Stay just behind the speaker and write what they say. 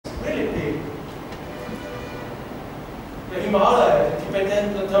Himalaya, the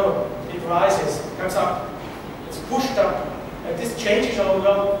Tibetan plateau, it rises, comes up, it's pushed up, and this changes our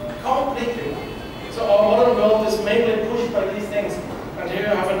world completely. So our modern world is mainly pushed by these things. And here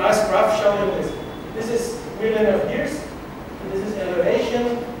I have a nice graph showing this. This is million of years, and this is elevation,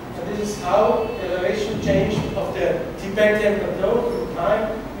 and this is how the elevation change of the Tibetan plateau through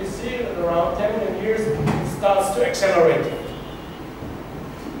time. We see that around 10 million years it starts to accelerate.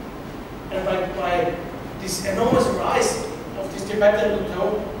 And by this enormous rise of this Tibetan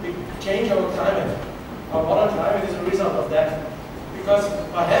plateau, we change our climate. Our modern climate is a result of that. Because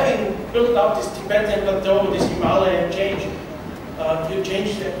by having built up this Tibetan plateau, this Himalayan change, you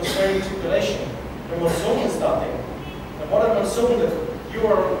change the atmospheric circulation. The monsoon is starting. The modern monsoon that you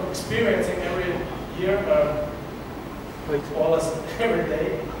are experiencing every year, more or less every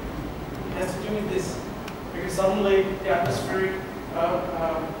day, has to do with this. Because suddenly the atmospheric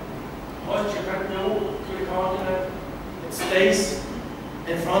moisture can go to the continent. It stays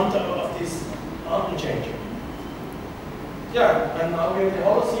in front of this mountain change. Yeah, and now we're in the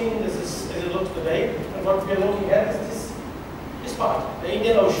Holocene. This is as it looks today. And what we're looking at is this part, the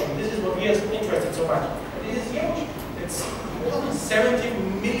Indian Ocean. This is what we are interested so much. And this is huge. It's more than 70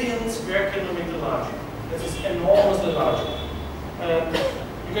 million square kilometers large. This is enormously large.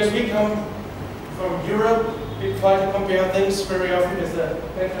 Because we come from Europe, we try to compare things very often with the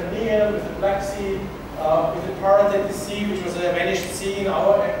Mediterranean, with the Black Sea, with the Paradise Sea, which was a vanished sea in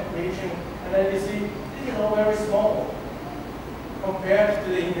our region. And then we see, this is all very small compared to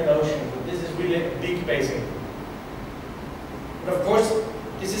the Indian Ocean. This is really a big basin. But of course,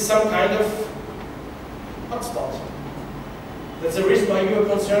 this is some kind of hotspot. That's the reason why you are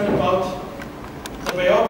concerned about the biology.